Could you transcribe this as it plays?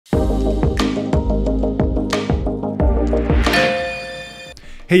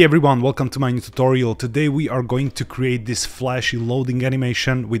Hey everyone, welcome to my new tutorial. Today we are going to create this flashy loading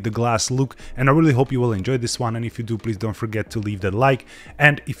animation with the glass look, and I really hope you will enjoy this one, and if you do, please don't forget to leave that like,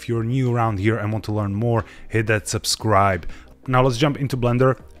 and if you're new around here and want to learn more, hit that subscribe. Now let's jump into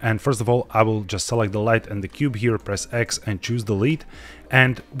Blender, and first of all I will just select the light and the cube here, press X and choose delete,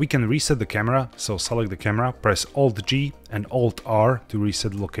 and we can reset the camera. So select the camera, press Alt G and Alt R to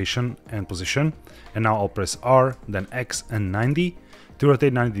reset the location and position, and now I'll press R, then X and 90 to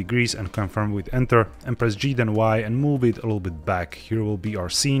rotate 90 degrees and confirm with enter, and press G then Y and move it a little bit back. Here will be our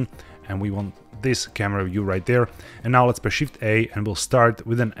scene and we want this camera view right there. And now let's press Shift A and we'll start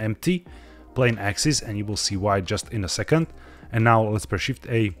with an empty plane axis, and you will see why just in a second. And now let's press Shift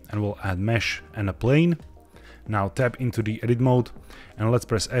A and we'll add mesh and a plane. Now tap into the edit mode and let's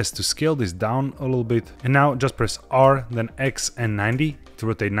press S to scale this down a little bit. And now just press R, then X and 90 to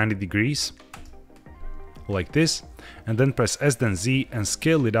rotate 90 degrees. Like this, and then press S then Z and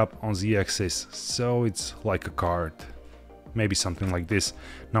scale it up on Z axis, so it's like a card, maybe something like this.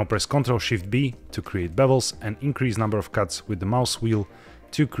 Now press Ctrl Shift B to create bevels and increase number of cuts with the mouse wheel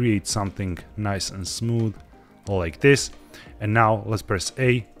to create something nice and smooth like this. And now let's press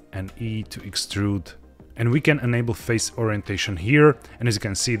A and E to extrude, and we can enable face orientation here, and as you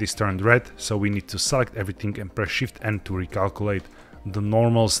can see this turned red, so we need to select everything and press Shift N to recalculate the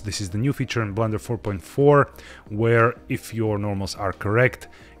normals. This is the new feature in Blender 4.4, where if your normals are correct,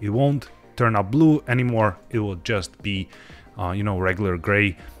 it won't turn up blue anymore, it will just be regular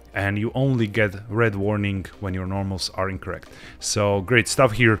gray, and you only get red warning when your normals are incorrect. So great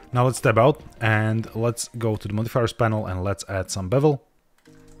stuff here. Now let's step out and let's go to the modifiers panel and let's add some bevel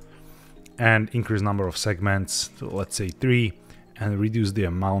and increase number of segments to, let's say, 3, and reduce the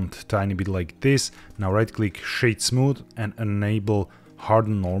amount tiny bit like this. Now right click, shade smooth, and enable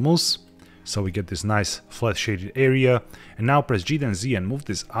harden normals, so we get this nice flat shaded area. And now press G then Z and move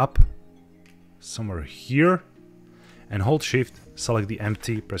this up somewhere here, and hold Shift, select the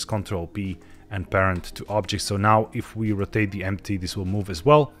empty, press Ctrl P and parent to object. So now if we rotate the empty, this will move as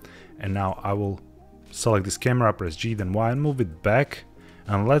well. And now I will select this camera, press G then Y and move it back.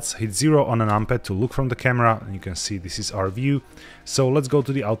 And let's hit 0 on a numpad to look from the camera, and you can see this is our view. So let's go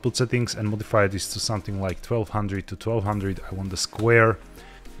to the output settings and modify this to something like 1200 to 1200. I want the square,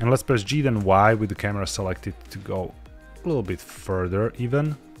 and let's press G then Y with the camera selected to go a little bit further,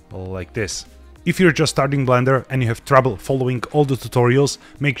 even like this. If you're just starting Blender and you have trouble following all the tutorials,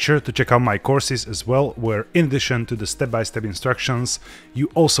 make sure to check out my courses as well, where in addition to the step-by-step instructions, you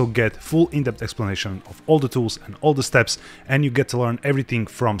also get full in-depth explanation of all the tools and all the steps, and you get to learn everything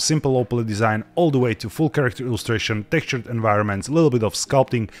from simple low poly design all the way to full character illustration, textured environments, a little bit of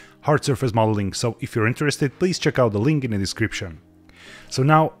sculpting, hard surface modeling. So if you're interested, please check out the link in the description. So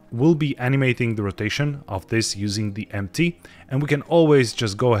now we'll be animating the rotation of this using the empty, and we can always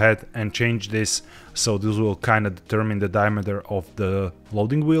just go ahead and change this, so this will kind of determine the diameter of the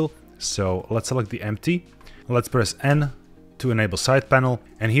loading wheel. So let's select the empty, let's press N to enable side panel,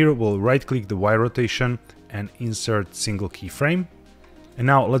 and here we'll right click the Y rotation and insert single keyframe. And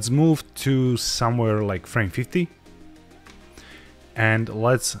now let's move to somewhere like frame 50, and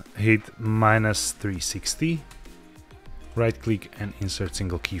let's hit -360. Right click and insert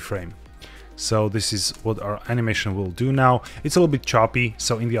single keyframe. So this is what our animation will do now. It's a little bit choppy,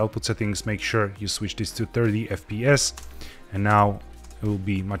 so in the output settings make sure you switch this to 30 FPS, and now it will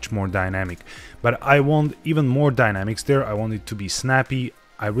be much more dynamic. But I want even more dynamics there. I want it to be snappy.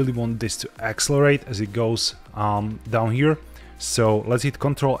 I really want this to accelerate as it goes down here. So let's hit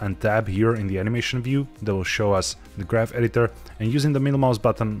Ctrl and Tab here in the animation view. That will show us the graph editor, and using the middle mouse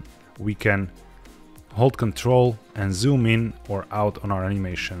button we can hold Ctrl and zoom in or out on our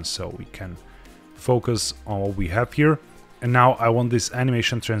animation, so we can focus on what we have here. And now I want this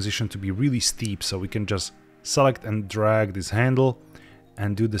animation transition to be really steep, so we can just select and drag this handle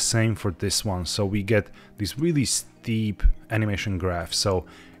and do the same for this one, so we get this really steep animation graph. So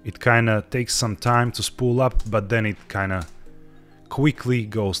it kind of takes some time to spool up, but then it kind of quickly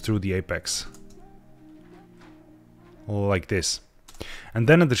goes through the apex like this. And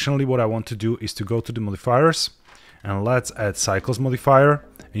then additionally what I want to do is to go to the modifiers and let's add cycles modifier,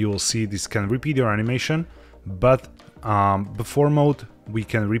 and you will see this can repeat your animation, but before mode we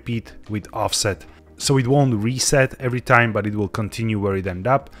can repeat with offset, so it won't reset every time, but it will continue where it ended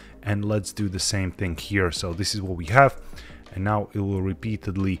up. And let's do the same thing here. So this is what we have, and now it will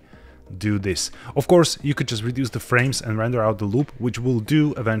repeatedly do this. Of course, you could just reduce the frames and render out the loop, which we'll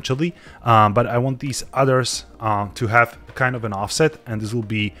do eventually, but I want these others to have kind of an offset, and this will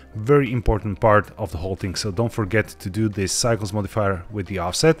be a very important part of the whole thing. So don't forget to do this cycles modifier with the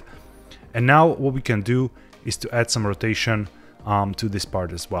offset. And now what we can do is to add some rotation to this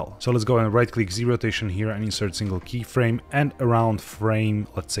part as well. So let's go and right click Z rotation here and insert single keyframe, and around frame,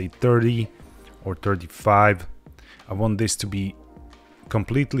 let's say 30 or 35. I want this to be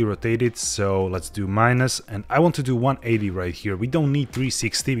completely rotated, so let's do minus, and I want to do 180 right here. We don't need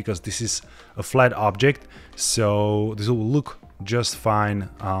 360 because this is a flat object, so this will look just fine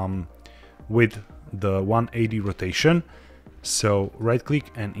with the 180 rotation. So right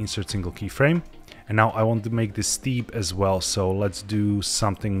click and insert single keyframe, and now I want to make this steep as well, so let's do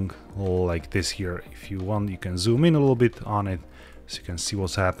something like this here. If you want, you can zoom in a little bit on it so you can see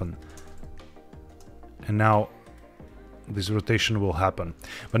what's happened. And now this rotation will happen.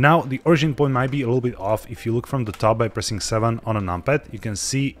 But now the origin point might be a little bit off. If you look from the top by pressing 7 on a numpad, you can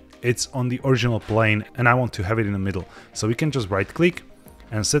see it's on the original plane and I want to have it in the middle. So we can just right click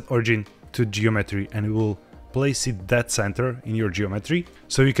and set origin to geometry, and it will place it dead center in your geometry.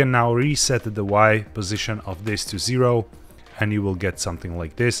 So you can now reset the Y position of this to 0 and you will get something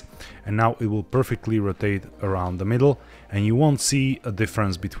like this. And now it will perfectly rotate around the middle and you won't see a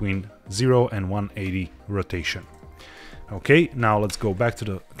difference between 0 and 180 rotation. Okay, now let's go back to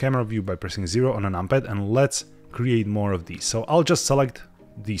the camera view by pressing 0 on a numpad and let's create more of these. So I'll just select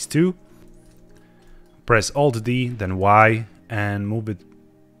these two, press Alt D, then Y, and move it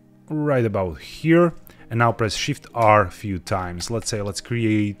right about here. And now press Shift R a few times. Let's say let's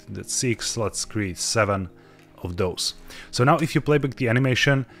create the 6, let's create 7 of those. So now if you play back the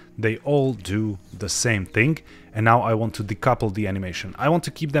animation, they all do the same thing. And now I want to decouple the animation. I want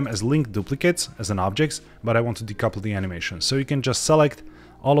to keep them as linked duplicates, as an objects, but I want to decouple the animation. So you can just select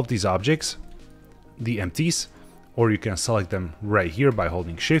all of these objects, the empties, or you can select them right here by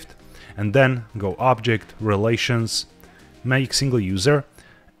holding Shift, and then go Object, Relations, make single user,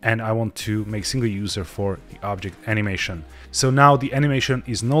 and I want to make single user for the object animation. So now the animation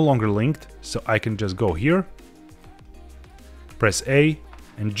is no longer linked, so I can just go here, press A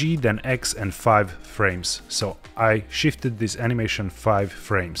and G, then X and 5 frames. So I shifted this animation 5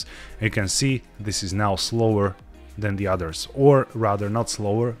 frames. You can see this is now slower than the others, or rather not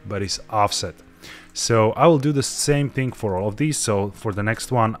slower, but it's offset. So I will do the same thing for all of these. So for the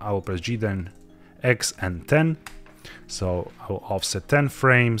next one, I will press G, then X and 10. So I will offset 10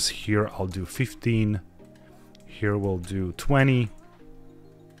 frames. Here I'll do 15. Here we'll do 20,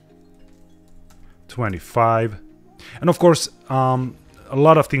 25. And of course, a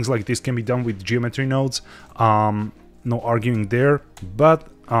lot of things like this can be done with geometry nodes. No arguing there, but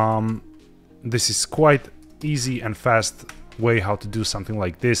this is quite easy and fast way how to do something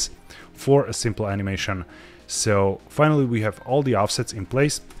like this for a simple animation. So finally we have all the offsets in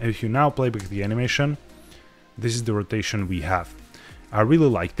place, and if you now play back the animation, this is the rotation we have. I really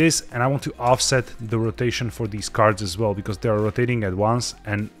like this, and I want to offset the rotation for these cards as well, because they are rotating at once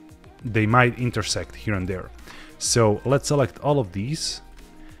and they might intersect here and there. So let's select all of these,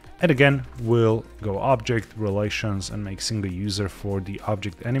 and again we'll go Object, Relations, and make single user for the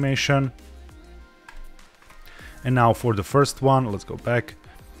object animation. And now for the first one, let's go back.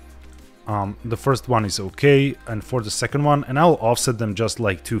 The first one is okay, and for the second one, and I'll offset them just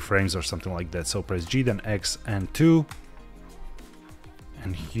like 2 frames or something like that. So press G, then X and 2,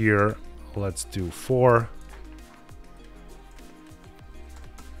 and here let's do 4,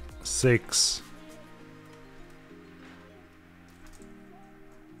 6,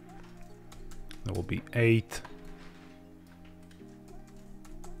 that will be 8,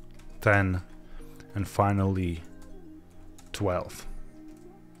 10, and finally 12.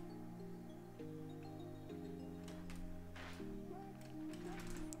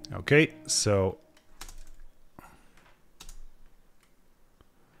 Okay, so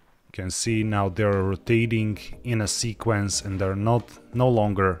you can see now they're rotating in a sequence and they're no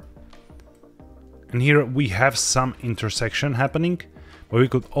longer. And here we have some intersection happening, but we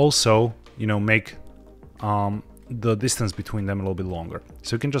could also, you know, make the distance between them a little bit longer.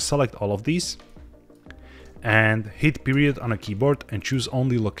 So you can just select all of these and hit period on a keyboard and choose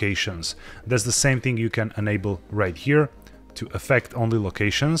only locations. That's the same thing you can enable right here to affect only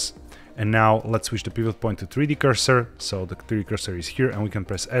locations. And now let's switch the pivot point to 3D cursor. So the 3D cursor is here, and we can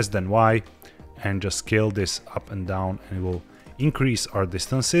press S then Y and just scale this up and down, and it will increase our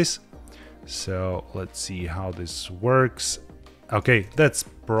distances. So let's see how this works. Okay, that's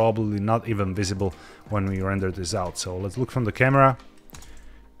probably not even visible when we render this out. So let's look from the camera.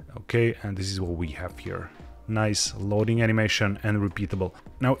 Okay, and this is what we have here. Nice loading animation and repeatable.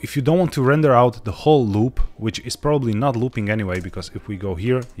 Now, if you don't want to render out the whole loop, which is probably not looping anyway, because if we go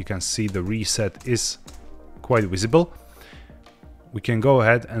here, you can see the reset is quite visible. We can go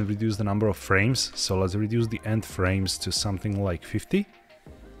ahead and reduce the number of frames. So let's reduce the end frames to something like 50.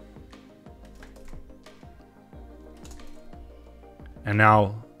 And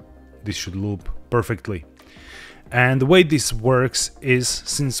now this should loop perfectly. And the way this works is,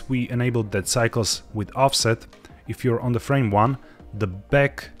 since we enabled dead cycles with offset, if you're on the frame 1, the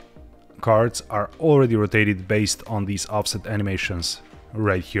back cards are already rotated based on these offset animations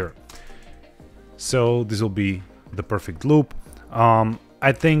right here. So this will be the perfect loop.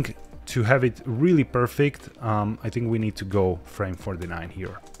 I think to have it really perfect, I think we need to go frame 49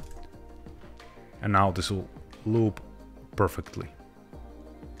 here. And now this will loop perfectly.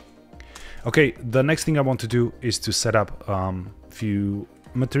 Okay, the next thing I want to do is to set up a few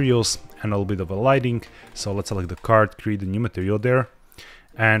materials and a little bit of a lighting. So let's select the card, create a new material there.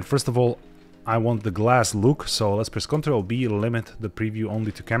 And first of all, I want the glass look. So let's press Ctrl B, limit the preview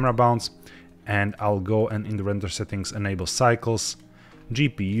only to camera bounce. And I'll go and in the render settings, enable cycles,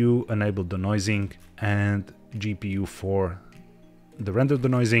 GPU, enable denoising, and GPU for the render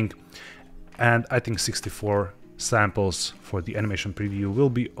denoising. And I think 64 samples for the animation preview will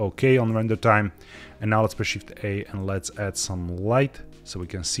be okay on render time. And now let's press Shift A and let's add some light so we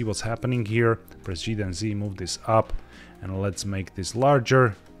can see what's happening here. Press G then Z, move this up, and let's make this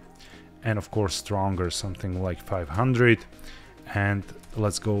larger and of course stronger, something like 500. And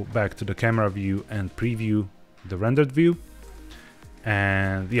let's go back to the camera view and preview the rendered view.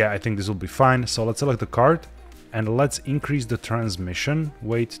 And yeah, I think this will be fine. So let's select the card and let's increase the transmission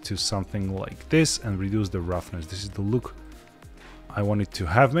weight to something like this and reduce the roughness. This is the look I want it to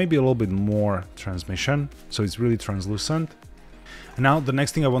have, maybe a little bit more transmission, so it's really translucent. And now the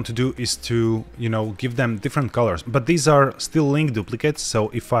next thing I want to do is to, give them different colors, but these are still link duplicates. So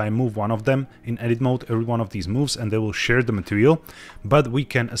if I move one of them in edit mode, every one of these moves and they will share the material, but we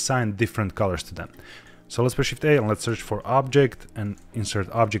can assign different colors to them. So let's press Shift A and let's search for object and insert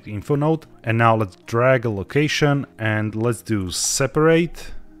object info node. And now let's drag a location and let's do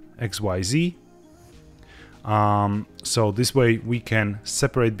separate XYZ. So this way we can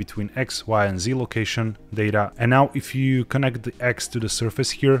separate between X, Y, and Z location data. And now if you connect the X to the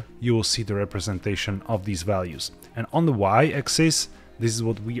surface here, you will see the representation of these values. And on the Y axis, this is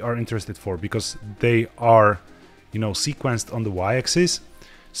what we are interested for because they are, sequenced on the Y axis.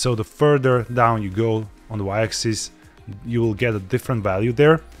 So the further down you go on the y-axis, you will get a different value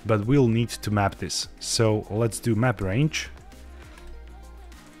there, but we'll need to map this. So let's do map range.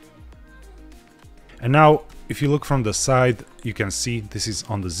 And now if you look from the side, you can see this is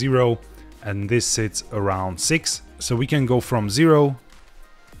on the 0 and this sits around 6. So we can go from 0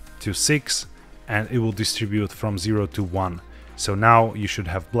 to 6 and it will distribute from 0 to 1. So now you should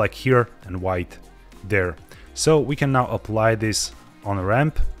have black here and white there. So we can now apply this on a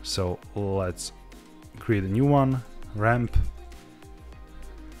ramp. So let's create a new one, ramp,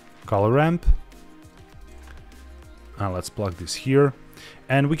 color ramp, and let's plug this here.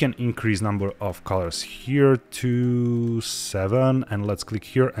 And we can increase number of colors here to 7, and let's click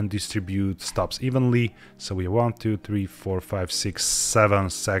here and distribute stops evenly. So we have 1, 2, 3, 4, 5, 6, 7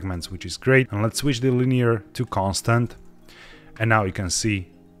 segments, which is great. And let's switch the linear to constant. And now you can see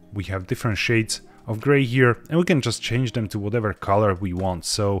we have different shades of gray here, and we can just change them to whatever color we want.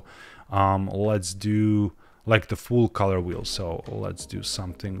 So let's do like the full color wheel. So let's do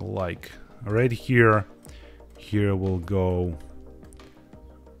something like red here. Here we'll go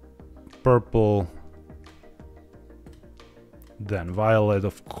purple, then violet,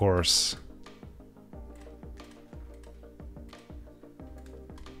 of course.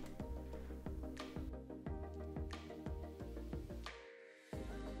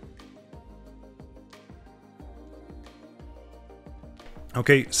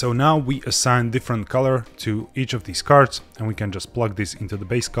 Okay, so now we assign different color to each of these cards, and we can just plug this into the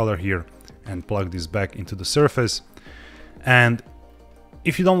base color here and plug this back into the surface. And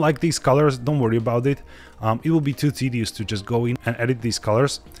if you don't like these colors, don't worry about it. It will be too tedious to just go in and edit these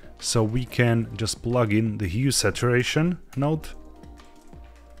colors. So we can just plug in the hue saturation node,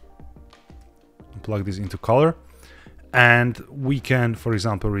 plug this into color, and we can, for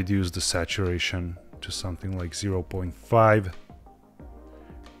example, reduce the saturation to something like 0.5.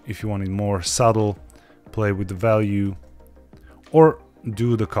 If you want it more subtle, play with the value, or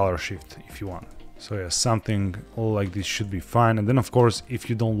do the color shift if you want. So yeah, something like this should be fine. And then of course, if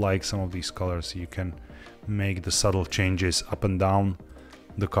you don't like some of these colors, you can make the subtle changes up and down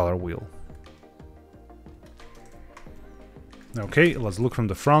the color wheel. Okay, let's look from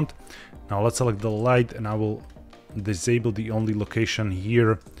the front. Now let's select the light, and I will disable the only location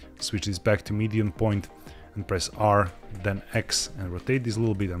here, switch this back to median point, and press R, then X, and rotate this a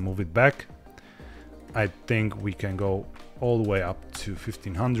little bit and move it back. I think we can go all the way up to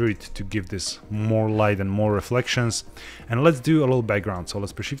 1500 to give this more light and more reflections. And let's do a little background. So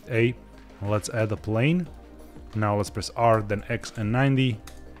let's press Shift A, and let's add a plane Now let's press R, then X and 90.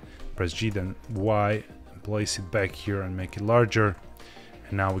 Press G, then Y, and place it back here and make it larger.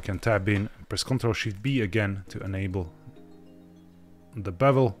 And now we can tab in, press Ctrl Shift B again to enable the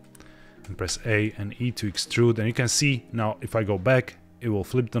bevel, and press A and E to extrude. And you can see now if I go back, it will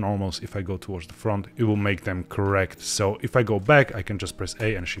flip the normals. If I go towards the front, it will make them correct. So if I go back, I can just press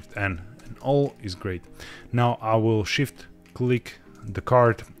A and Shift N, and all is great. Now I will shift click the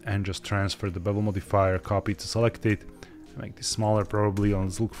card and just transfer the bevel modifier, copy to select it, make this smaller probably.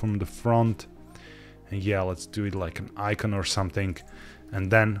 Let's look from the front, and yeah, let's do it like an icon or something.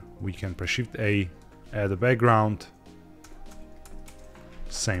 And then we can press Shift A, add a background,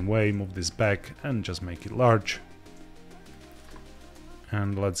 same way, move this back and just make it large.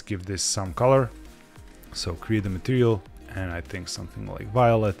 And let's give this some color. So create the material, and I think something like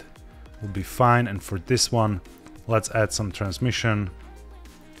violet will be fine. And for this one, let's add some transmission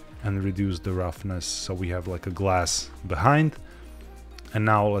and reduce the roughness so we have like a glass behind. And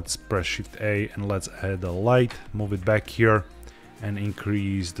now let's press Shift A and let's add a light, move it back here and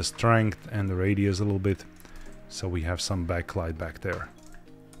increase the strength and the radius a little bit so we have some backlight back there.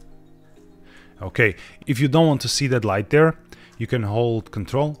 Okay, if you don't want to see that light there, you can hold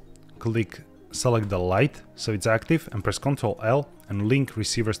Control, select the light so it's active, and press Ctrl L and link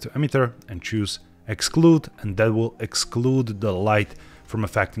receivers to emitter and choose exclude, and that will exclude the light from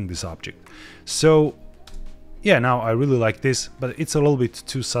affecting this object. So yeah, now I really like this, but it's a little bit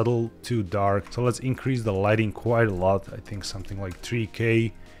too subtle, too dark. So let's increase the lighting quite a lot. I think something like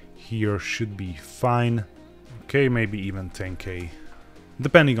 3K here should be fine. Okay, maybe even 10K,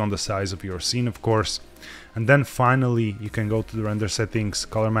 depending on the size of your scene, of course. And then finally, you can go to the render settings,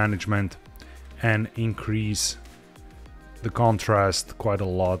 color management, and increase the contrast quite a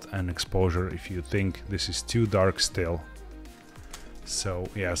lot and exposure if you think this is too dark still. So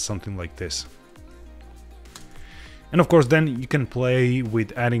yeah, something like this. And of course, then you can play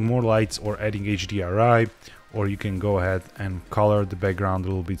with adding more lights or adding HDRI, or you can go ahead and color the background a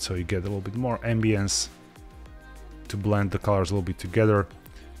little bit so you get a little bit more ambience to blend the colors a little bit together,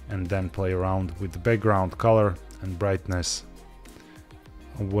 and then play around with the background color and brightness,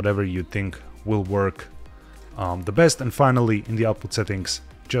 whatever you think will work the best. And finally, in the output settings,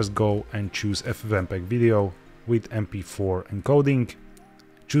 just go and choose FFmpeg video with MP4 encoding.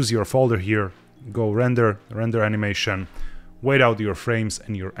 Choose your folder here, go render animation, wait out your frames,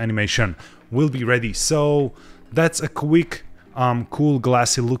 and your animation will be ready. So that's a quick cool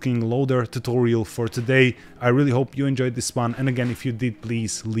glassy looking loader tutorial for today. I really hope you enjoyed this one, and again, if you did,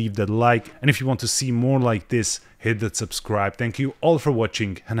 please leave that like, and if you want to see more like this, hit that subscribe. Thank you all for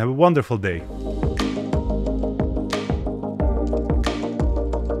watching and have a wonderful day.